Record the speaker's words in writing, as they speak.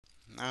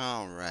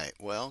All right.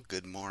 Well,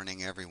 good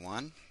morning,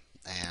 everyone.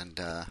 And,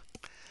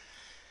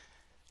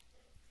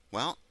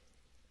 well,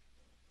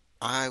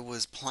 I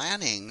was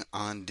planning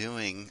on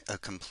doing a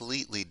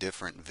completely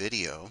different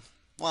video.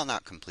 Well,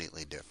 not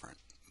completely different,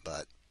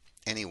 but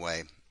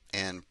anyway,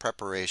 in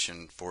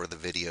preparation for the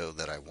video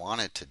that I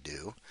wanted to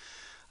do,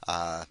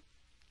 uh,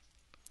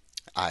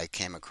 I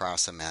came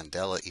across a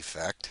Mandela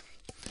effect.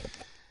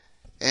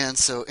 And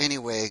so,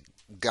 anyway,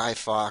 Guy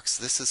Fawkes,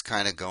 this is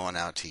kind of going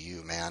out to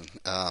you, man.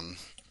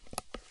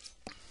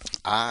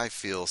 I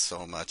feel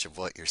so much of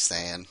what you're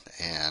saying,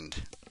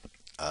 and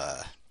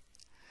uh,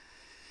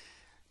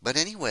 but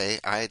anyway,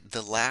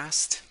 the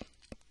last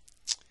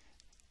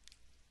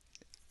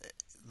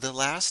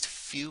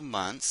few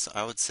months,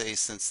 I would say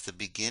since the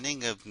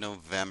beginning of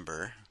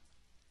November,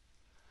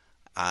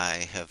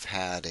 I have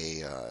had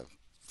a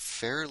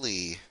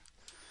fairly,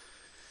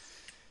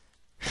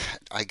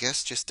 I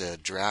guess, just a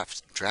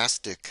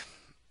drastic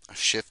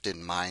shift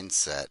in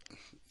mindset,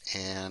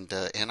 and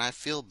I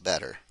feel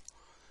better.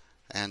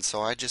 And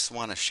so I just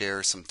want to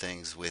share some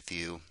things with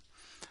you,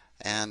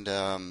 and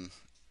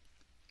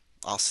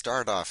I'll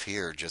start off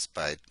here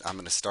I'm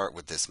going to start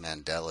with this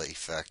Mandela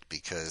effect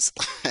because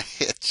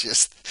it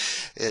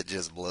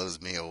just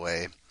blows me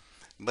away.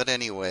 But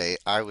anyway,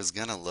 I was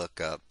gonna look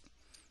up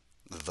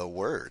the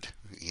word,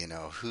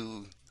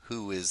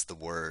 who is the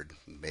word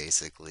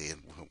basically,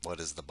 and what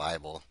does the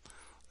Bible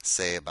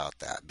say about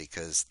that?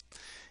 Because,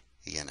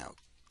 you know,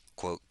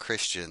 quote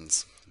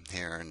Christians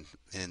here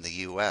in the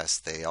US,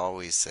 they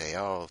always say,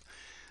 "Oh,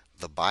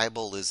 the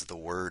Bible is the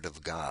word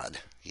of God,"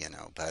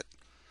 but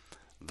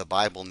the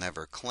Bible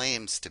never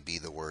claims to be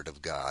the word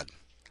of God.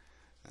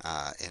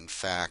 In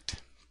fact,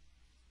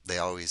 they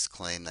always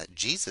claim that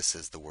Jesus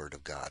is the Word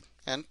of God.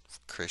 And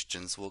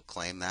Christians will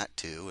claim that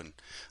too. And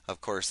of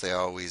course, they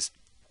always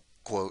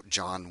quote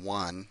John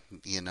 1,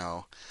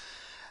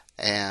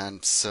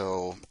 And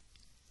so,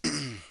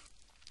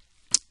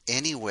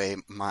 anyway,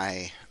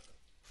 my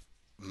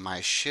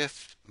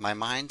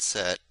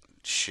mindset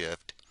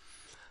shift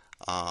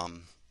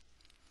um,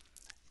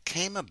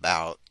 came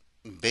about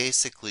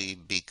basically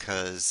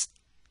because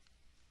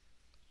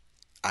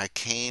I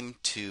came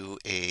to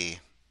a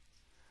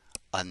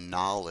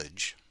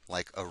knowledge,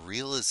 like a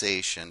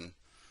realization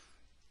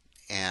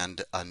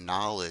and a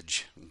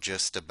knowledge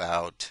just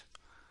about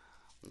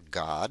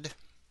God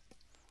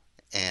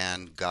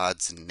and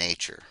God's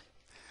nature,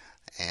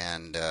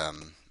 and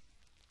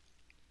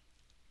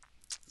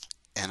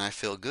and I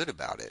feel good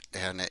about it.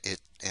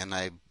 And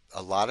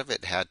a lot of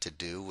it had to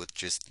do with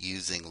just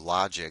using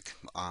logic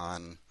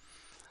on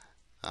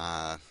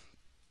uh,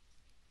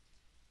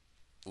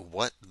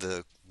 what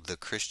the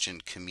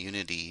Christian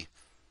community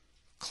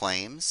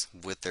claims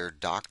with their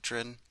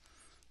doctrine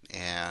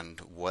and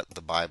what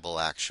the Bible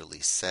actually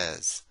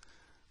says.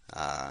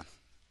 Uh,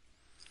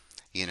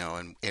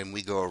 and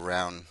we go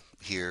around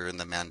here in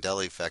the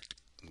Mandela effect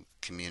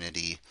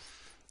community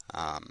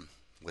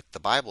with the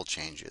Bible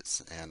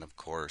changes. And of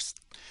course,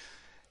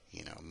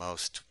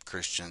 most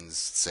Christians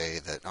say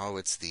that, oh,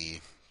 it's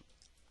the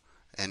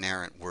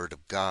inerrant word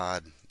of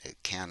God, it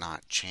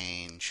cannot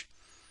change.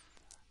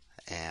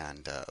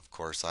 And of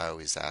course, I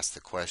always ask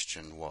the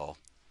question, well,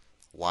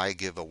 why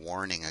give a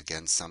warning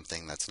against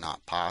something that's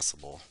not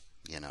possible?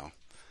 You know.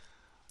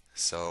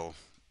 So,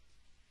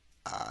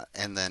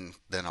 and then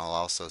I'll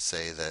also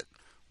say that,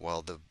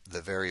 well,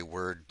 the very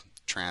word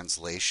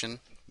translation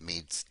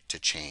needs to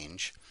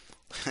change.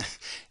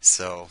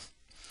 So,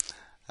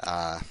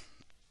 uh,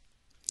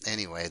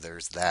 anyway,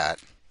 there's that.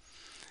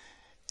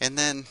 And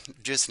then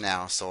just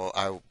now, so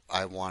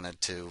I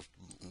wanted to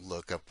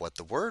look up what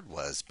the word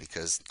was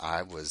because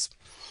I was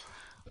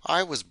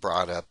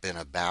brought up in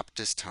a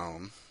Baptist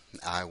home.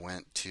 I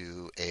went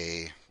to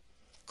a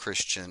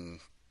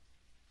Christian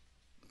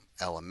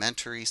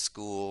elementary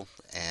school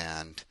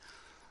and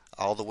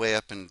all the way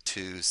up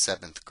into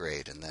seventh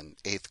grade, and then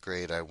eighth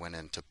grade I went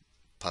into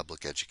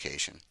public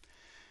education.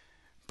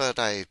 But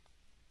I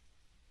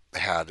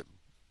had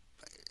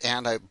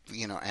and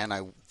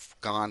I've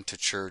gone to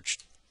church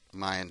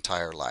my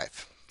entire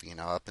life,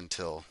 up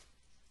until,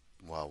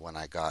 well, when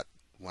I got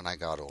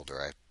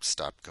older, I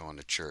stopped going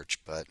to church.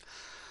 But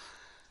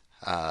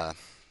uh,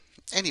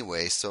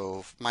 anyway,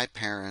 so my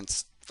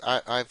parents,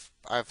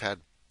 I've had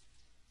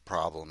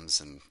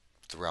problems and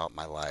throughout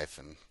my life,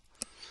 and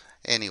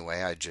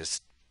anyway, I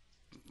just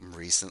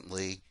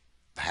recently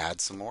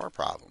had some more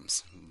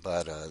problems.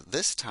 But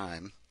this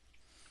time,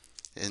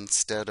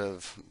 instead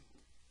of,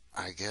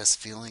 I guess,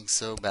 feeling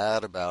so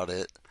bad about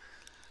it,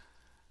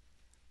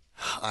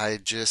 I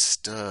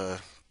just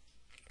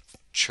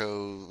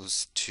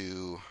chose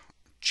to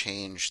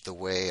change the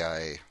way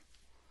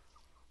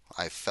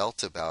I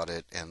felt about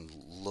it and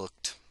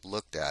looked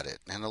at it.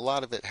 And a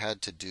lot of it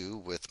had to do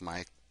with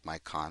my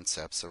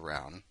concepts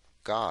around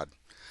God,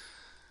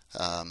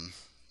 um,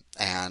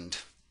 and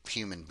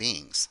human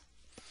beings.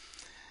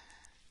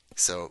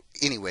 So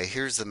anyway,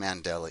 here's the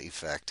Mandela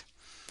effect.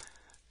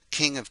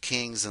 King of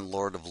Kings and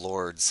Lord of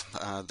Lords.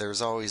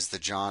 There's always the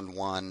John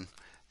 1,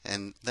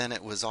 and then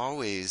it was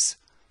always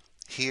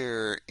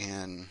here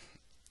in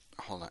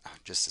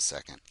just a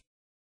second.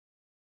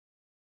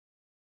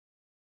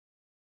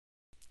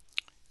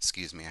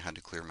 Excuse me, I had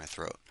to clear my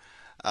throat.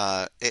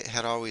 It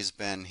had always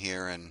been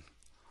here in,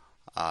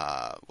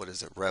 what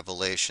is it,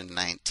 Revelation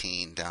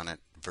 19, down at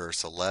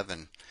verse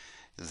 11,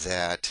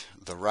 that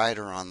the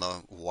rider on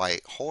the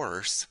white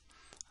horse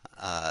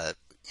uh,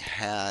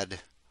 had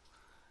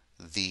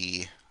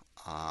the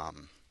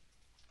um,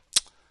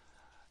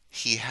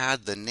 he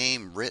had the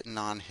name written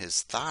on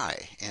his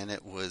thigh, and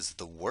it was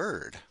the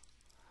Word,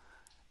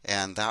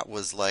 and that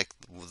was like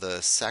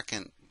the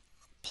second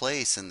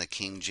place in the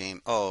King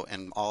James. Oh,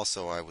 and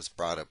also I was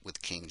brought up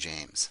with King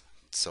James,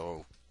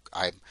 so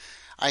I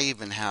I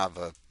even have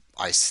a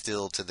I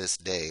still to this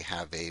day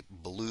have a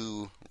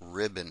blue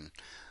ribbon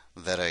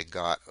that I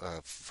got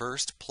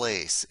first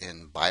place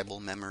in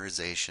Bible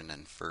memorization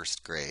in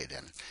first grade,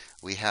 and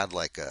we had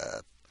like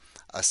a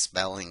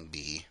spelling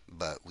bee,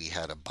 but we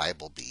had a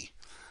Bible bee,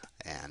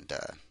 and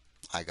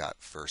I got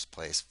first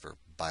place for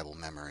Bible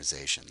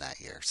memorization that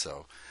year.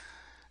 So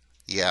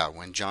yeah,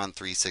 when John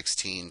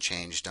 3:16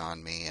 changed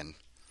on me, and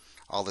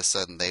all of a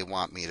sudden they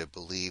want me to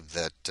believe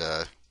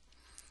that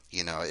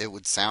it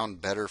would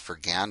sound better for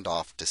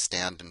Gandalf to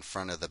stand in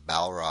front of the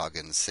Balrog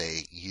and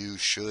say, "You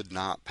should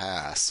not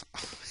pass."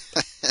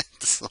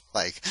 It's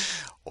like,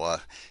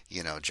 well,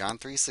 John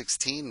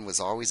 3:16 was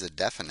always a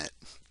definite,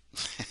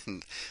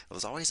 and it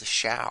was always a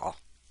shall.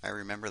 I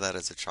remember that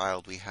as a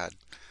child we had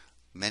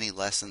many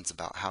lessons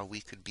about how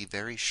we could be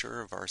very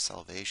sure of our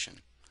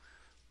salvation.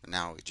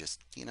 Now we just,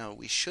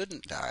 we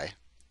shouldn't die.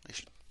 We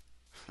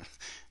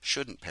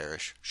shouldn't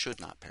perish, should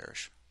not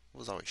perish. It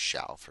was always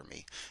shall for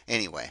me.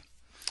 Anyway,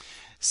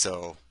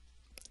 so,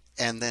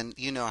 and then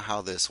you know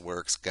how this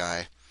works,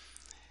 Guy.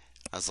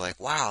 I was like,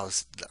 wow,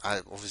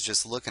 I was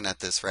just looking at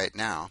this right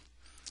now.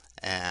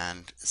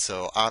 And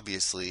so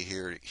obviously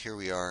here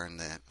we are in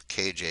the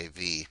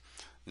KJV.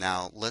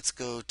 Now let's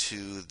go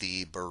to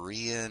the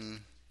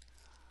Berean.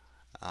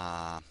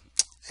 Uh,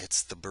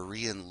 it's the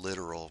Berean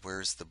literal.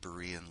 Where's the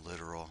Berean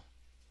literal?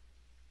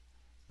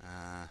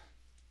 Uh,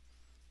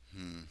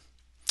 hmm.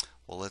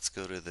 Well, let's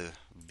go to the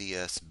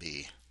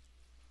BSB.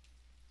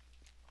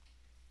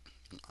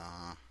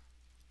 Uh,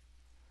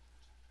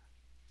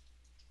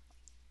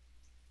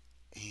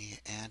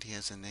 and he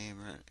has a name.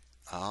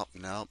 Oh,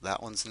 no,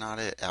 that one's not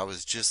it. I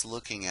was just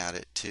looking at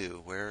it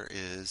too. Where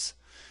is.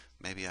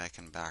 Maybe I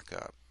can back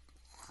up.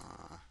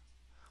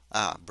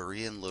 Uh,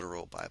 Berean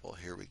Literal Bible.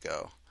 Here we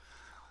go.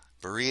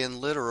 Berean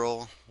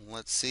Literal.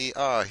 Let's see.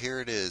 Ah, here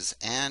it is.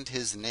 And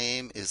his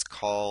name is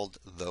called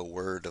the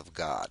Word of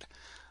God.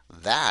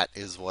 That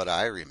is what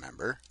I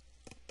remember.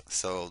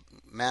 So,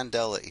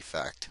 Mandela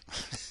effect.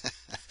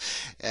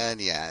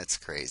 And yeah, it's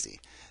crazy.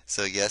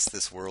 So, yes,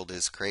 this world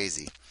is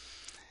crazy.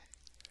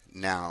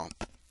 Now,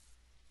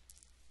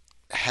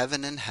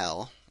 heaven and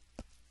hell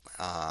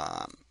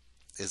um,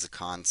 is a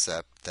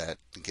concept that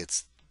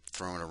gets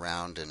thrown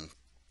around in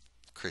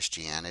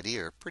Christianity,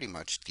 or pretty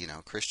much,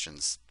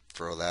 Christians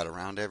throw that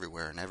around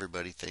everywhere, and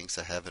everybody thinks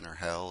of heaven or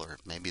hell, or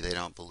maybe they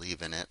don't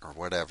believe in it or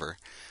whatever.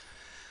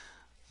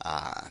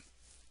 Uh,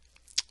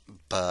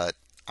 but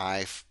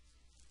I've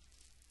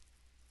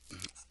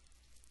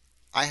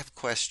I have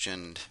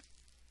questioned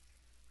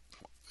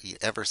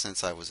ever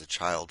since I was a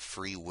child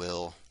free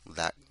will.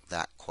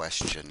 That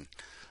question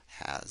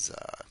has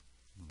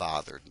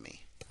bothered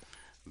me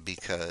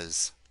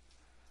because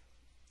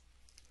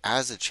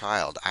as a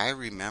child I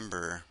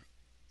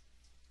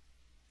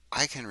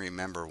can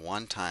remember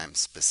one time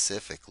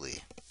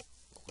specifically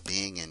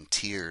being in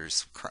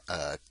tears,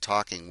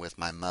 talking with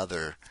my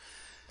mother,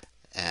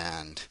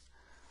 and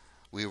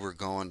we were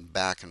going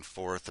back and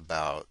forth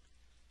uh,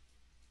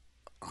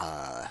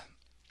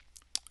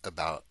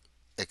 about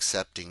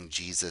accepting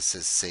Jesus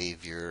as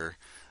Savior.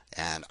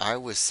 And I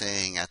was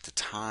saying at the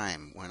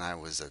time when I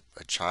was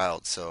a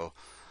child, so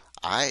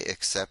I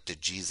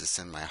accepted Jesus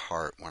in my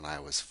heart when I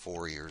was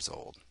 4 years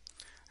old.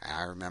 And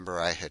I remember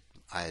I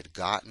had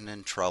gotten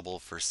in trouble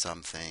for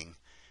something.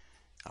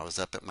 I was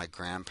up at my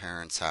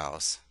grandparents'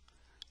 house,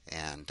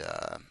 and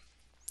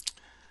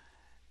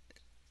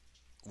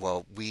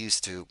well, we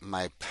used to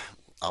my.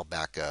 I'll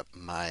back up.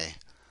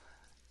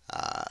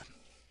 Uh,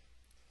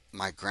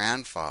 my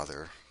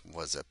grandfather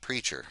was a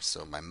preacher,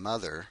 so my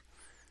mother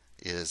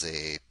is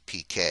a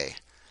PK.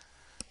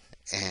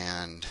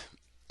 And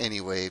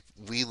anyway,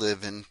 we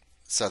live in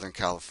Southern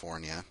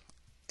California,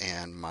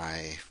 and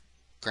my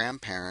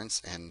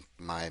grandparents and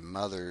my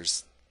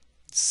mother's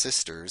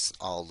sisters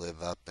all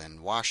live up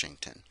in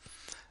Washington,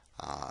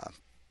 uh,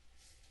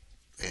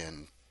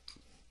 in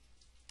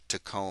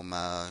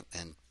Tacoma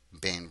and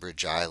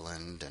Bainbridge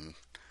Island, and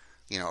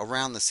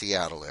around the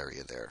Seattle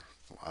area there,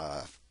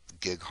 uh,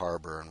 Gig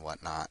Harbor and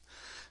whatnot.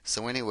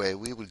 So anyway,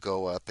 we would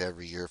go up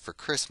every year for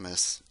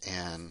Christmas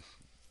and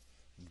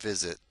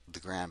visit the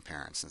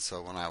grandparents. And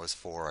so when I was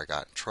 4, I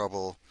got in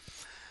trouble.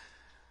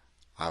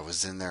 I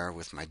was in there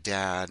with my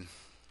dad.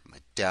 My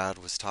dad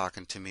was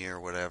talking to me or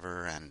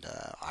whatever, and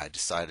I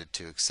decided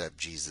to accept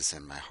Jesus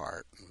in my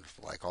heart.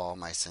 Like all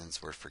my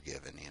sins were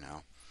forgiven.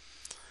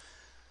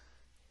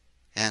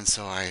 And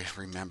so I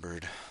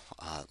remembered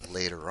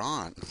later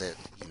on that,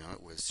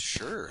 it was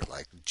sure,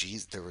 like,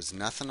 Jesus, there was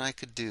nothing I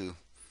could do.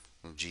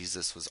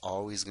 Jesus was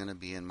always going to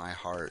be in my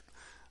heart.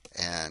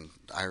 And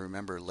I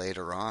remember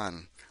later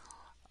on,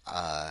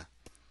 uh,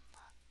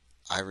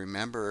 I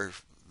remember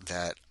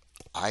that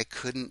I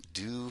couldn't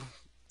do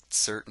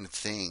certain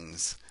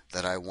things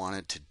that I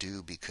wanted to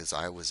do because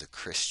I was a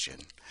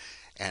Christian.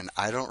 And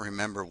I don't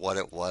remember what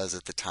it was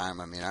at the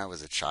time. I mean, I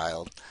was a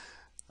child.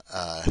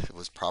 It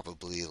was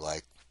probably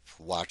like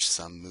watch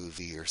some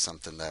movie or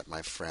something that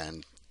my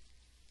friend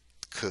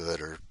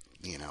could, or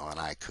and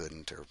I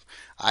couldn't, or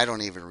I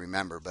don't even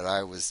remember. But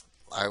I was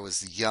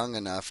young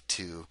enough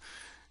to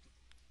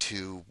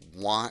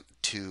want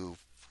to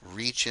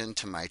reach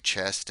into my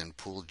chest and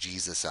pull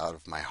Jesus out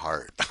of my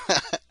heart.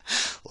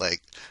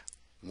 Like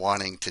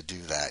wanting to do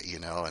that,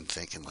 and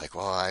thinking like,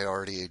 well, I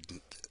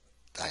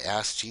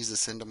asked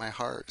Jesus into my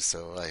heart,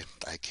 so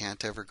I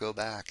can't ever go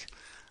back.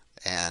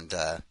 And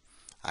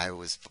I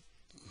was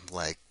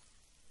like,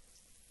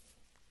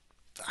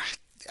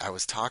 I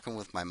was talking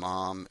with my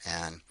mom,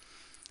 and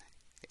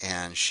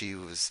she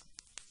was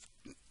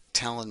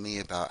telling me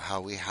about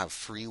how we have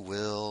free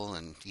will,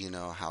 and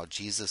how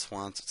Jesus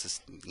wants us,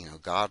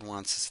 God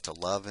wants us to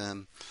love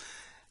him.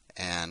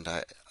 And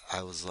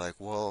I was like,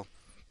 well,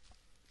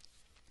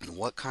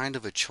 what kind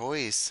of a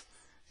choice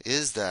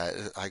is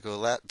that? I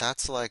go,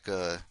 that's like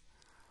a,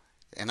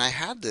 and I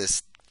had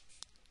this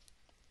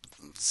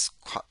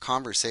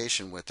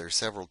conversation with her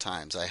several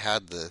times. I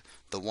had the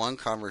one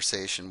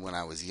conversation when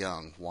I was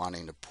young,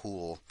 wanting to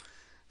pull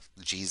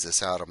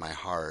Jesus out of my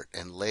heart,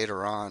 and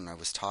later on, I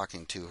was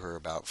talking to her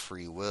about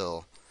free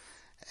will,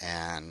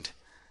 and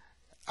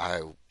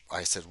I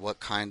I said, what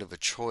kind of a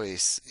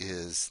choice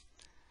is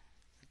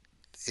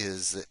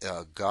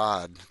a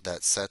God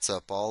that sets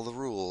up all the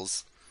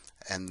rules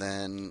and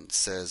then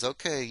says,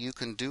 okay, you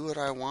can do what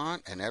I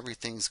want and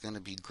everything's going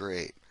to be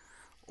great.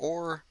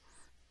 Or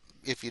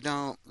if you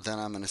don't, then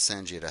I'm going to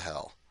send you to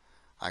hell.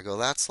 I go,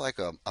 that's like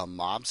a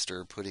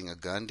mobster putting a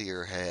gun to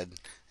your head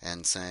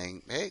and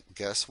saying, hey,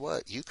 guess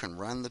what? You can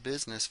run the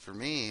business for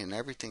me and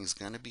everything's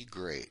going to be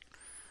great.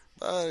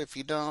 But if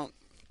you don't,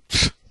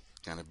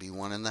 going to be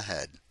one in the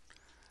head,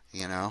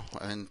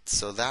 And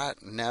so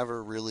that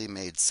never really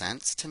made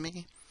sense to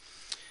me.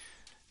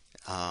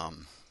 That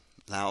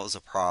was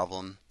a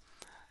problem.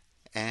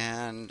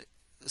 And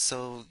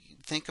so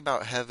think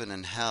about heaven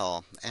and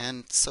hell.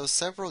 And so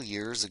several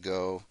years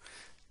ago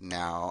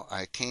now,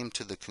 I came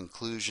to the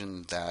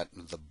conclusion that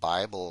the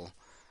Bible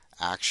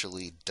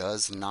actually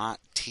does not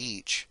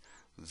teach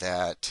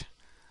that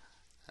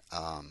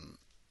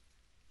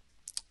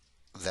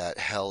that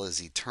hell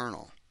is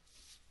eternal.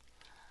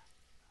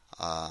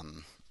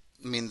 Um,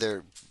 I mean,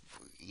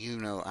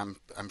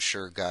 I'm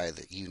sure, Guy,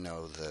 that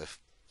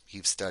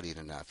you've studied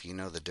enough. You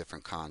know the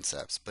different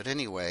concepts. But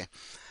anyway,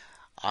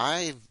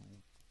 I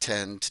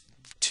tend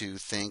to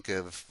think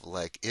of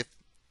like if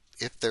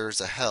there's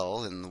a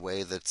hell in the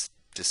way that's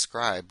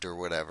described or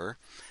whatever,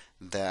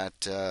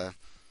 that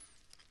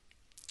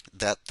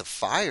that the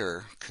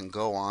fire can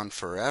go on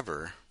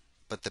forever,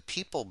 but the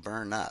people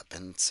burn up,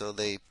 and so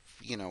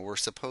we're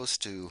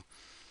supposed to.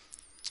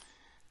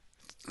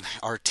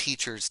 Our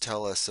teachers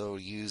tell us, so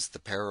use the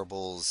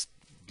parables,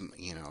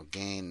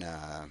 gain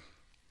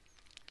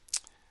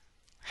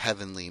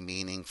heavenly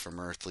meaning from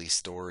earthly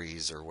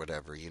stories or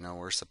whatever.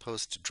 We're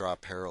supposed to draw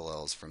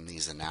parallels from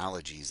these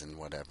analogies and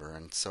whatever.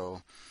 And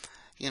so,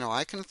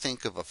 I can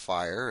think of a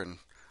fire and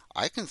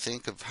I can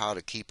think of how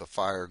to keep a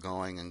fire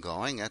going and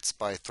going. That's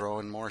by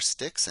throwing more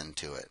sticks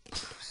into it.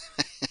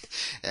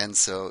 And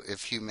so,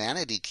 if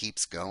humanity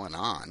keeps going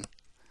on,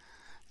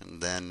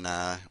 then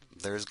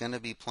there's going to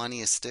be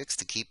plenty of sticks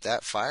to keep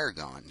that fire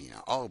going.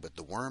 Oh, but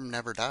the worm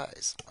never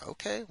dies.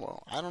 Okay,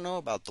 well, I don't know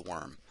about the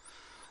worm.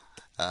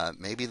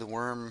 Maybe the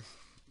worm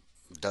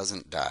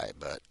doesn't die,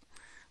 but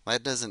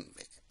that doesn't.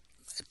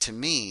 To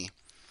me,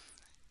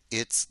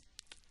 it's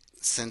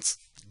since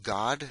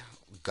God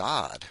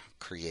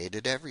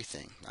created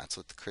everything. That's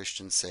what the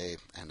Christians say,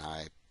 and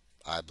I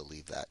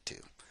believe that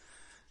too.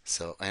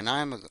 So, and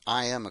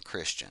I am a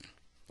Christian.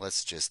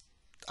 Let's just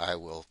I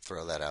will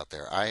throw that out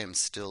there. I am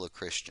still a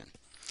Christian.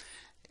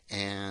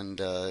 And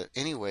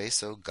anyway,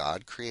 so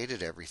God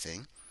created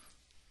everything,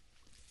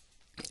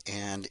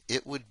 and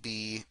it would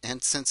be,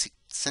 and since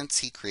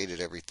He created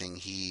everything,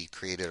 He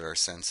created our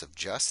sense of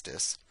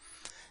justice,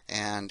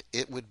 and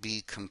it would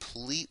be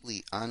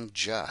completely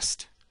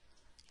unjust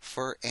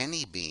for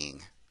any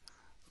being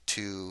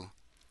to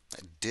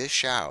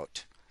dish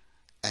out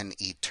an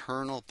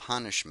eternal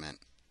punishment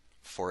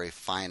for a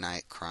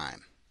finite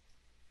crime.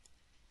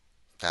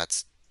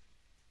 That's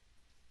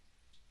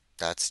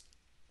that's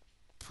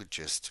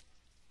just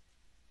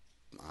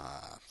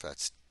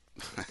that's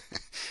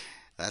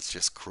that's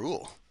just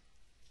cruel.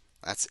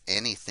 That's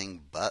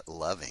anything but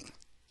loving.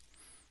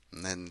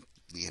 And then,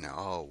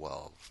 oh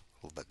well,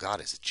 but God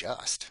is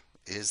just.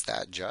 Is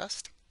that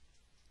just?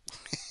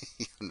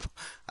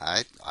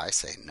 I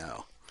say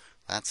no.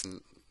 That's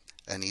an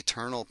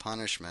eternal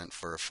punishment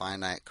for a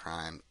finite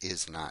crime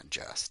is not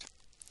just.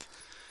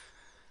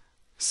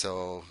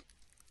 So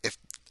if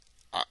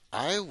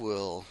I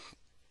will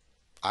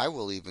I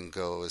will even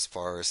go as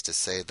far as to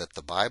say that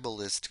the Bible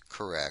is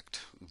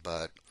correct,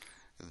 but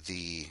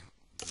the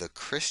the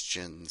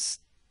Christians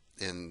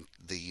in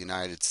the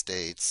United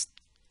States,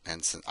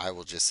 and I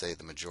will just say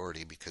the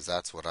majority because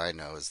that's what I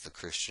know is the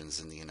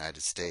Christians in the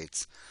United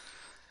States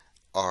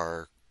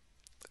are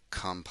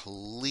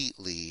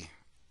completely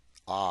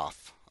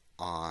off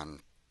on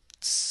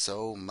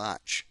so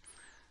much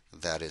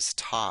that is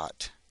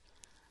taught.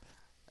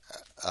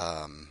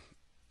 Um,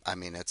 I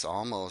mean, it's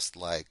almost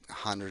like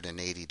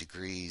 180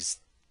 degrees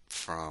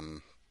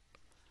from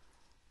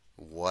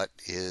what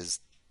is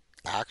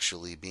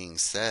actually being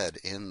said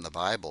in the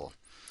Bible.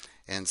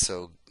 And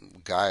so,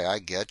 Guy, I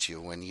get you.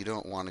 When you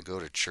don't want to go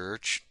to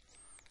church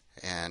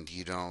and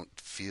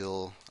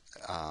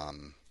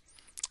um,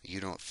 you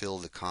don't feel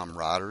the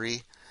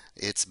camaraderie,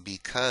 it's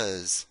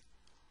because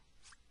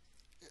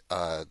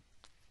uh,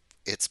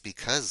 it's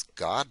because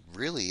God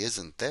really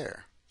isn't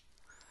there.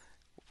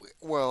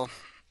 Well,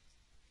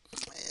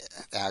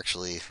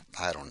 actually,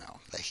 I don't know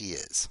that He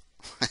is.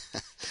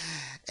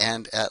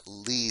 And at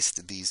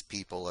least these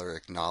people are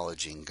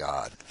acknowledging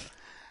God.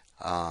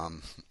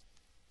 Um,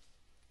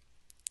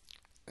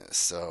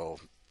 so,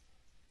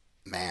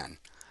 man,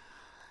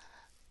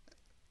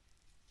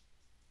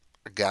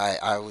 Guy,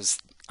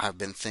 I've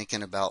been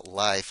thinking about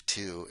life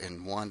too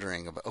and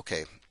wondering about,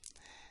 okay,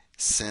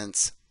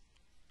 since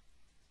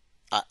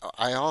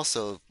I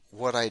also,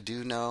 what I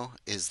do know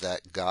is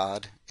that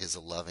God is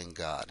a loving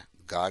God.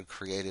 God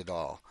created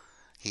all.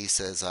 He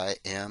says, I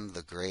am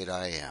the great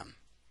I am.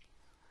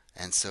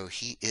 And so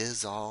He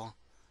is all,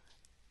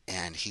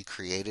 and He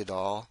created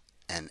all,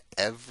 and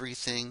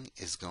everything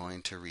is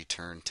going to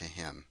return to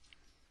Him.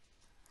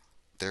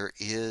 There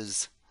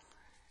is,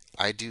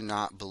 I do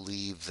not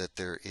believe that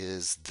there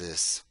is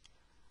this,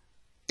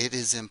 it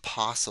is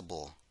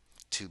impossible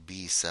to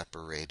be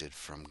separated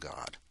from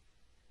God.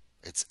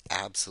 It's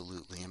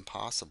absolutely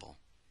impossible.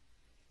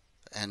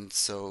 And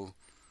so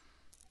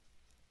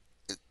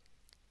it,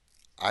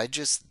 I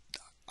just,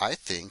 I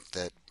think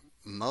that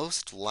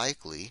most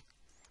likely,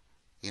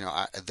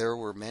 there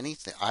were many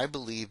I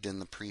believed in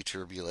the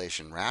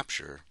pre-tribulation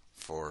rapture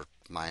for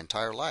my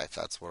entire life.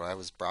 That's what I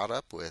was brought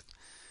up with.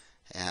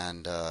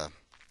 And,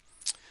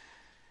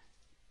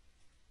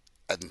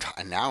 and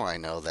now I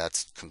know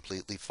that's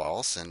completely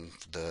false, and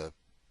the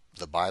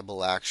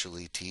Bible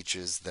actually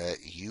teaches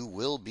that you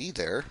will be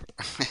there.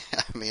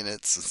 I mean,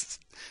 it's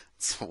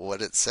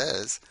what it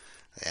says.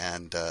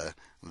 And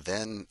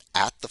then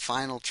at the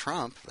final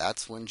trump,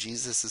 that's when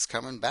Jesus is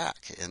coming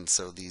back. And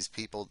so these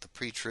people, the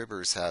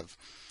pre-tribbers,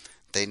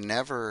 they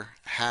never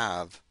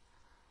have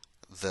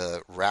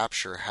the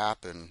rapture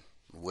happen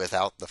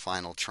without the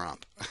final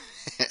trump.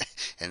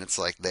 And it's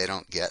like they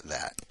don't get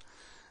that.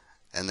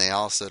 And they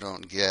also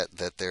don't get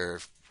that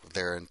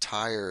their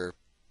entire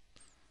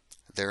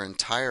their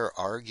entire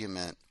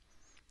argument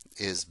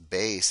is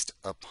based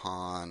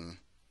upon,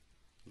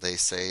 they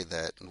say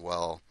that,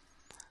 well,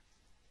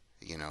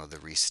 the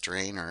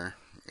restrainer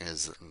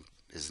is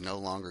no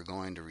longer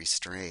going to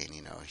restrain.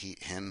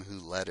 Him who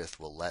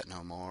letteth will let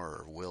no more,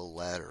 or will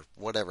let, or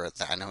whatever.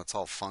 I know it's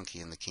all funky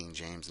in the King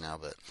James now,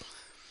 but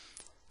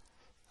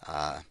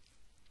uh,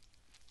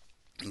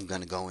 I'm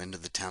going to go into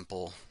the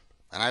temple,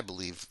 and I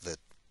believe that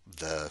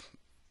the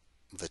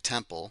the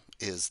temple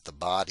is the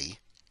body.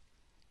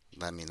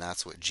 I mean,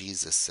 that's what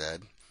Jesus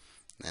said.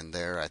 And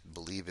there, I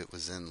believe it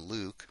was in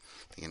Luke,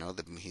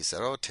 he said,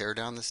 oh, tear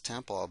down this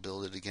temple, I'll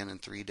build it again in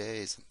 3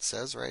 days. It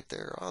says right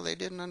there, oh, they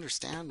didn't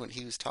understand what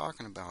he was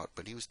talking about,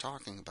 but he was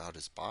talking about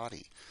his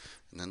body.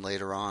 And then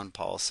later on,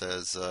 Paul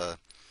says,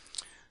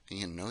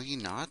 know ye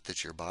not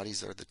that your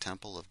bodies are the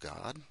temple of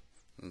God?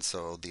 And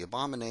so the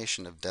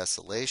abomination of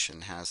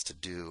desolation has to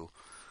do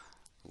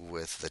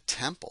with the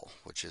temple,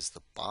 which is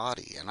the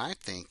body. And I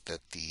think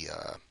that the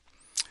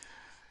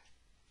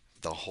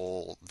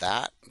whole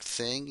that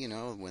thing,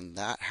 when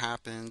that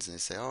happens and they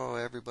say, oh,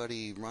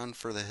 everybody run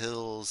for the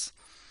hills,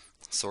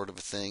 sort of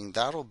a thing,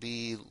 that'll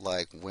be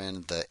like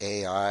when the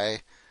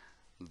AI,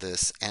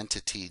 this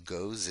entity,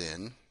 goes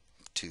in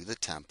to the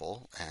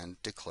temple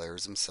and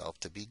declares himself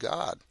to be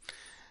God.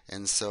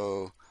 And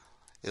so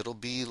it'll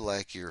be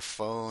like your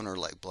phone, or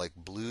like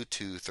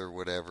Bluetooth or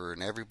whatever,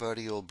 and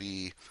everybody will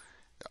be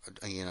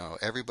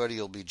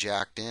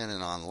jacked in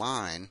and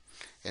online,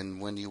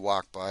 and when you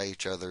walk by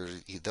each other,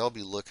 they'll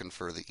be looking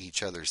for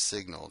each other's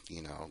signal,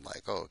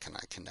 like, oh, can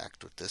I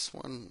connect with this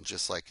one?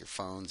 Just like your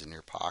phone's in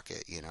your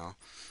pocket,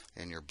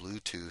 and your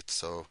Bluetooth.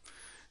 So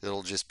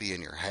it'll just be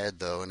in your head,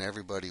 though, and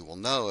everybody will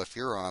know if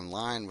you're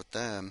online with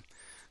them.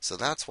 So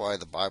that's why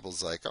the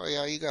Bible's like, oh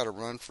yeah, you got to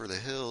run for the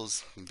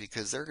hills,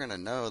 because they're going to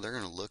know, they're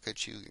going to look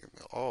at you,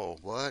 oh,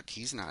 what?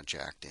 He's not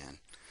jacked in.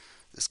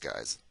 This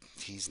guy's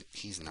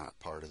he's not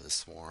part of the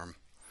swarm.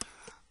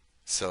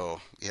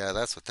 So yeah,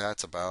 that's what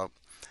that's about.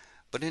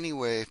 But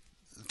anyway,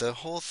 the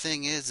whole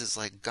thing is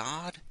like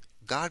God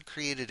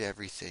created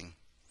everything,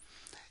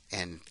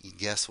 and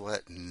guess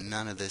what?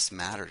 None of this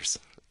matters,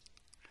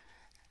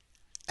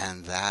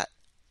 and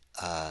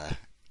uh,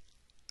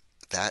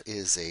 that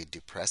is a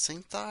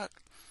depressing thought,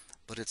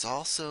 but it's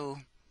also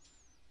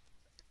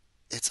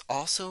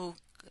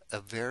a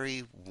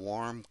very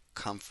warm,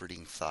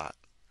 comforting thought.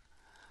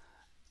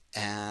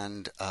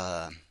 And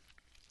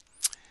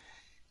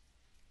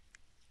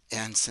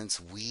and since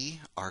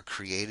we are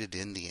created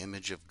in the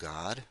image of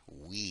God,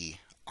 we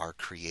are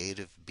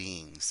creative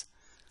beings.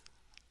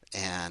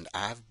 And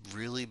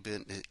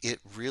it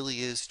really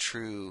is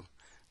true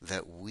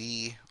that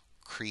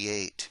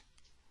create,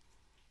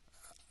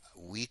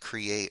 we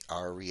create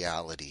our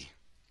reality.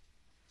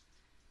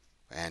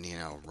 And,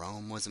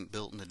 Rome wasn't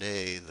built in a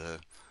day.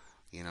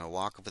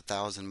 Walk of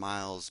 1,000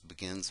 miles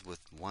begins with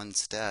one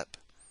step.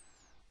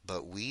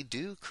 But we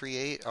do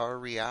create our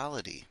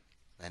reality.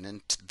 And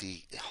in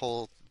the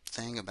whole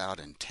thing about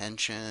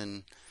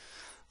intention,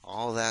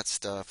 all that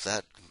stuff,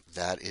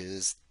 that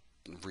is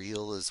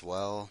real as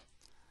well.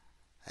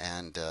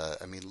 And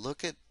I mean,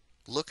 look at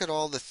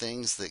all the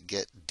things that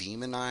get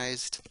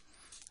demonized,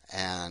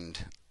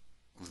 and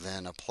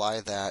then apply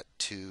that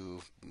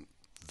to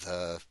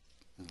the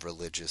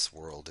religious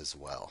world as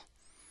well.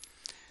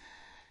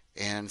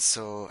 And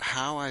so,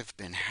 how I've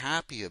been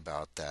happy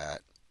about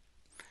that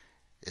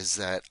is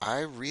that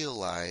I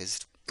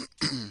realized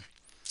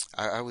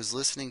I was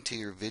listening to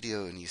your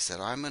video, and you said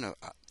I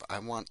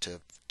want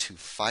to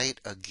fight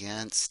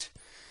against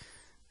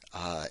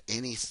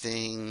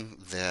anything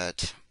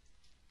that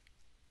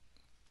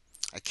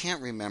I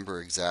can't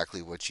remember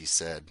exactly what you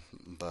said,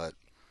 but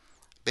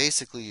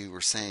basically you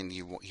were saying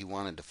you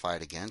wanted to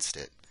fight against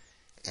it.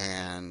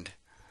 And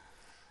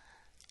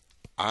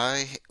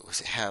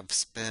have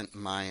spent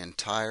my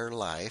entire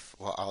life.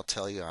 Well, I'll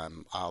tell you,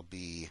 I'll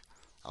be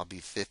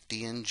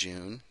 50 in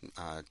June.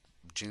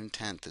 June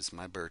 10th is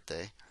my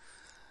birthday,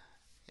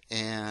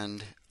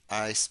 and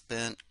I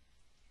spent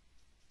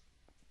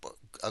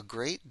a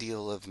great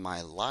deal of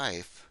my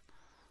life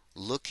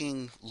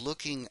looking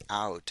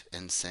out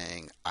and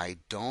saying, I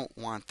don't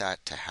want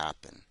that to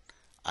happen.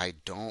 I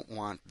don't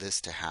want this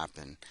to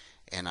happen.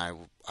 And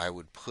I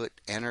would put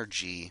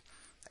energy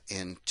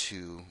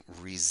into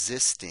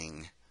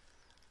resisting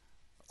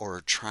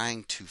or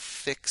trying to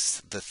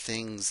fix the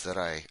things that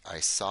I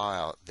saw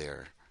out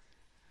there.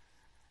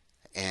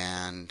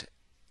 And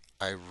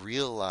I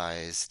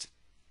realized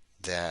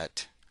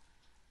that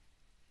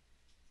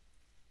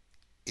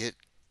it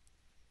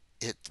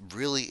it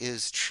really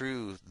is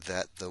true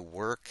that the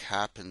work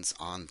happens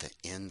on the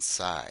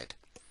inside,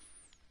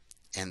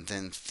 and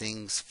then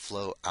things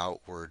flow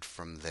outward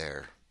from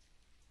there.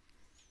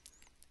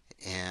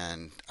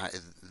 And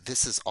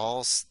this is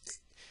all,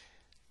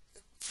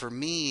 for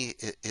me,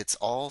 it's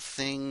all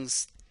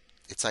things,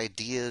 it's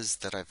ideas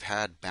that I've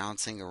had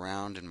bouncing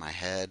around in my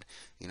head.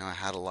 I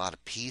had a lot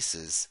of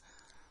pieces.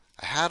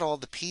 I had all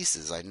the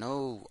pieces. I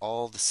know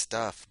all the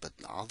stuff, but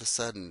all of a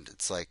sudden,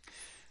 it's like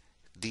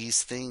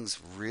these things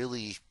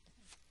really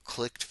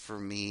clicked for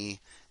me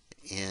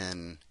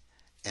in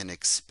an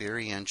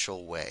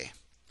experiential way.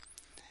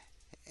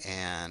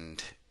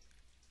 And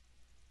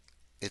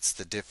it's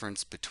the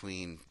difference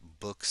between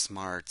book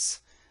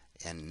smarts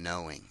and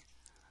knowing.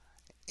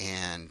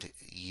 And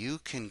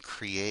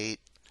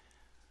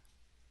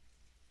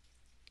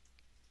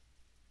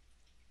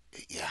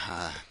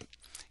yeah,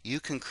 you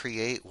can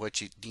create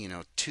what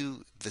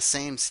the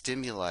same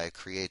stimuli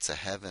creates a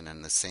heaven,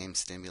 and the same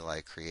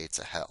stimuli creates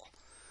a hell.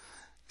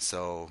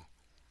 So,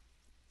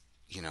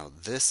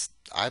 this,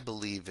 I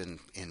believe in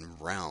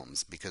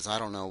realms, because I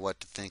don't know what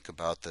to think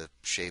about the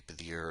shape of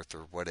the earth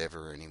or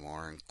whatever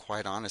anymore. And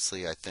quite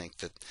honestly, I think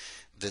that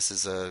this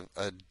is a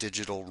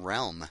digital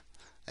realm,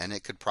 and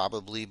it could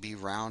probably be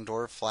round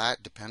or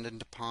flat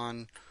dependent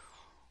upon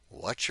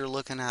what you're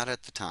looking at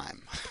the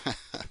time,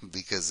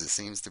 because it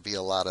seems to be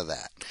a lot of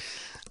that.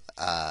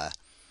 Uh,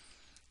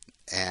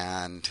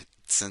 and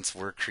since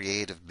we're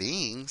creative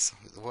beings,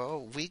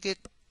 well, we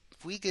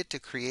get to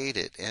create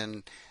it,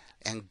 and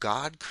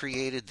God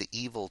created the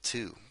evil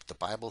too. The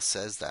Bible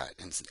says that,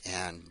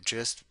 and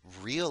just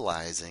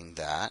realizing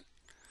that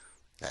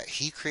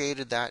He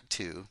created that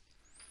too,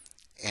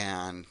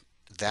 and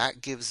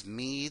that gives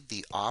me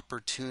the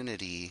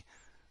opportunity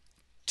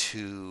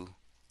to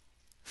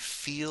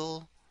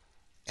feel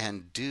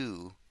and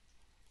do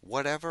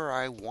whatever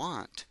I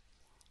want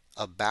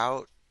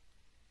about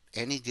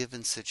any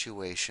given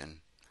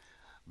situation.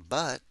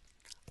 But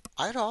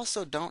I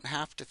also don't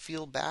have to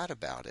feel bad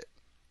about it,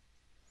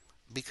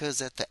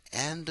 because at the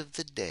end of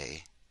the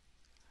day,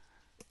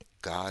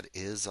 God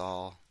is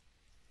all,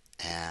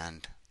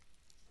 and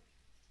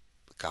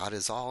God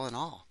is all in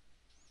all.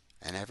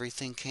 And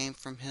everything came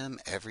from Him,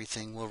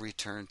 everything will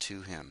return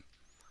to Him.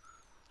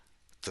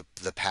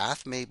 The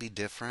path may be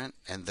different,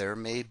 and there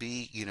may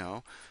be,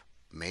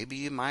 maybe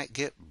you might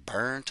get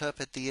burnt up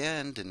at the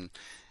end,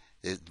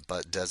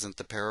 but doesn't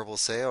the parable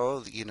say, oh,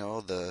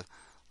 the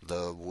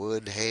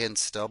wood, hay, and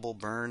stubble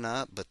burn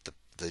up, but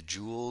the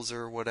jewels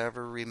or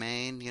whatever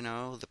remain,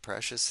 the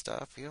precious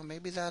stuff,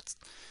 maybe that's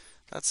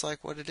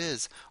like what it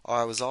is. Oh,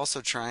 I was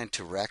also trying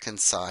to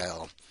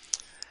reconcile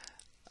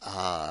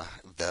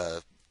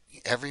the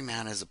every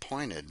man is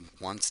appointed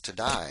once to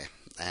die,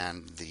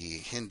 and the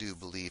Hindu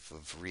belief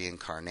of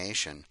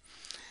reincarnation.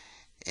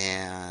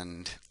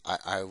 And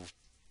I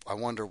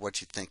wonder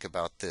what you think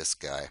about this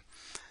guy.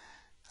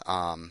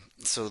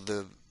 So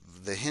the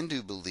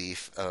Hindu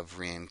belief of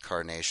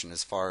reincarnation,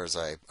 as far as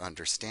I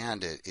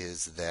understand it,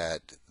 is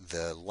that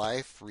the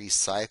life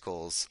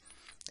recycles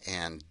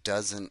and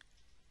doesn't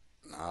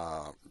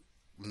uh,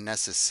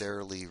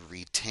 necessarily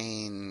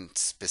retain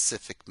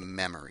specific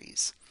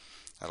memories.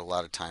 That a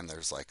lot of time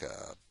there's like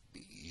a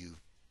you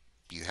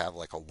you have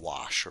like a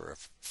wash or a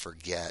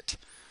forget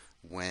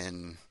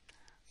when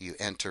you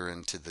enter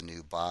into the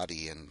new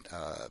body, and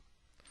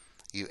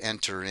you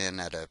enter in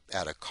at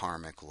a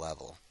karmic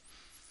level.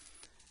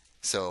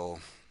 So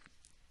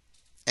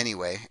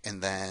anyway,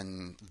 and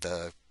then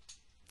the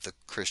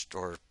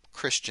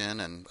Christian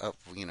and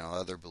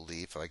other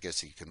belief, I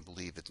guess you can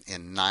believe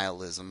in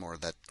nihilism, or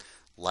that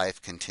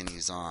life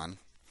continues on.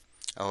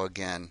 Oh,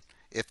 again,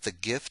 if the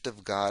gift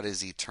of God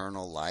is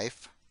eternal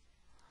life,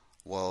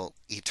 well,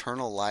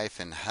 eternal life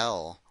in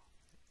hell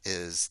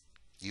is,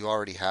 you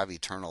already have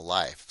eternal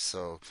life.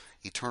 So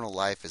eternal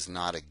life is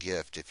not a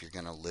gift if you're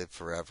going to live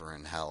forever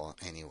in hell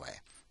anyway.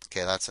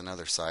 Okay, that's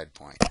another side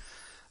point.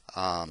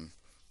 Um,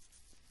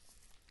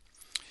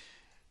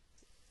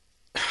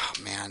 oh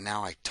man,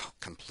 now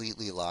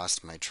completely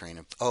lost my train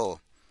of.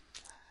 Oh,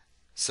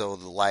 so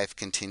the life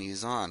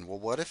continues on. Well,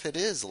 what if it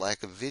is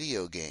like a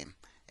video game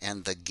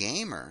and the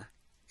gamer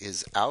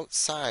is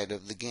outside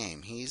of the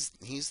game? He's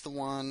the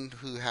one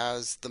who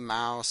has the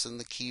mouse and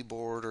the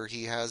keyboard, or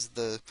he has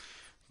the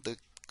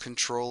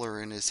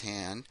controller in his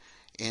hand,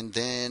 and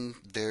then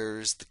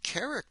there's the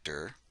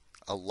character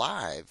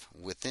alive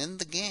within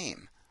the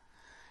game,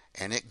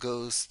 and it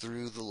goes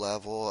through the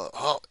level.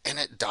 Oh, and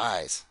it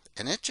dies,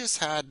 and it just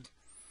had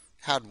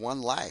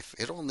one life.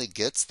 It only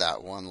gets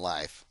that one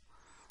life,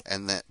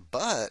 and that,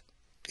 but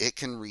it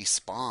can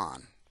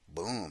respawn.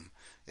 Boom,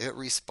 it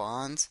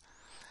respawns,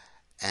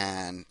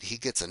 and he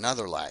gets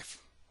another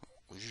life.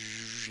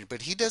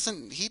 But he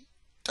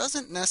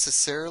doesn't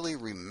necessarily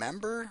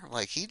remember.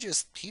 Like, he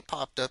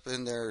popped up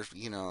in there,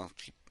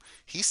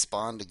 he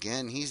spawned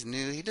again. He's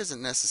new. He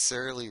doesn't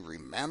necessarily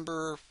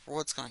remember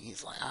what's going.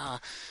 He's like, I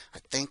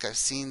think I've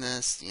seen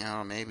this.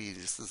 Maybe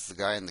this is the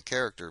guy in the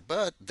character.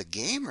 But the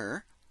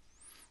gamer,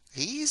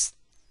 he's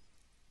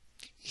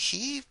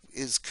he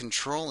is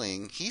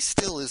controlling. He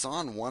still is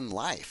on one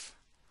life.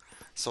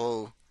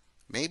 So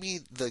maybe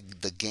the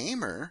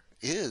gamer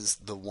is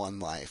the one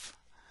life,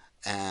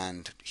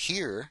 and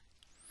here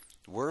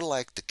we're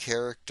like the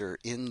character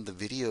in the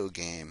video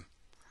game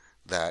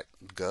that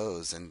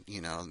goes, and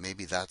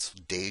maybe that's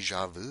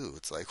deja vu.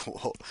 It's like,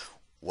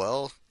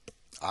 well,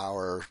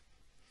 our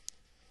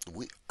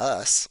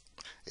us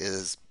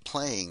is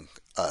playing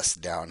us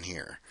down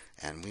here,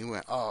 and we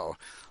went, oh,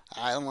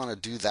 I want to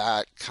do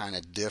that kind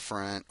of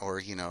different, or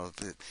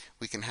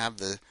we can have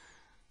the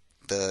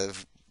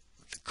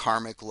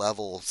karmic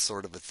level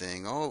sort of a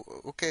thing. Oh,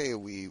 okay,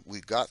 we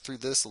got through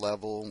this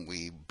level,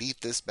 we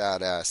beat this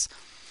badass.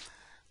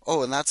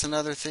 Oh, and that's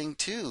another thing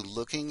too,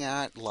 looking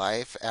at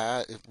life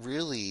at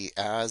really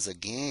as a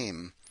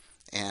game,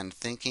 and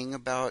thinking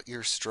about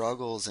your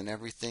struggles and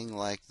everything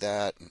like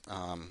that.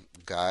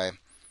 Guy,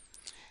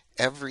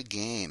 every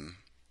game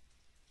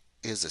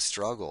is a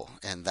struggle,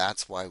 and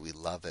that's why we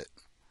love it.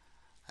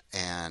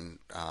 And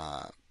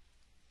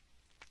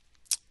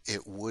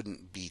it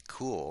wouldn't be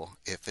cool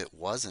if it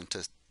wasn't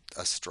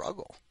a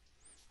struggle.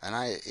 And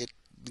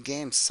the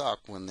games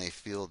suck when you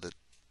feel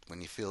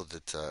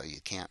that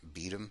you can't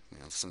beat them.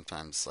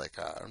 Sometimes like,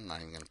 I'm not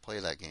even going to play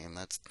that game.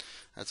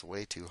 That's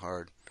way too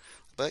hard.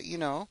 But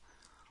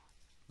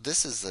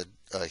this is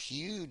a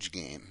huge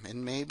game,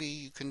 and maybe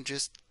you can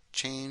just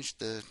change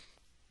the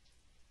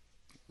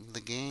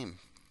game.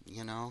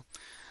 You know,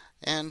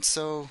 and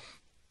so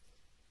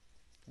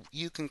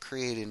you can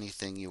create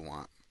anything you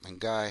want. And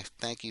Guy,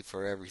 thank you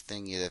for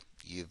everything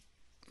you've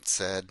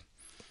said.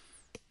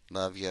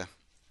 Love you,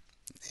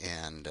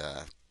 and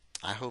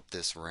I hope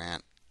this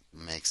rant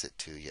makes it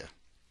to you.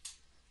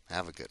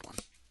 Have a good one.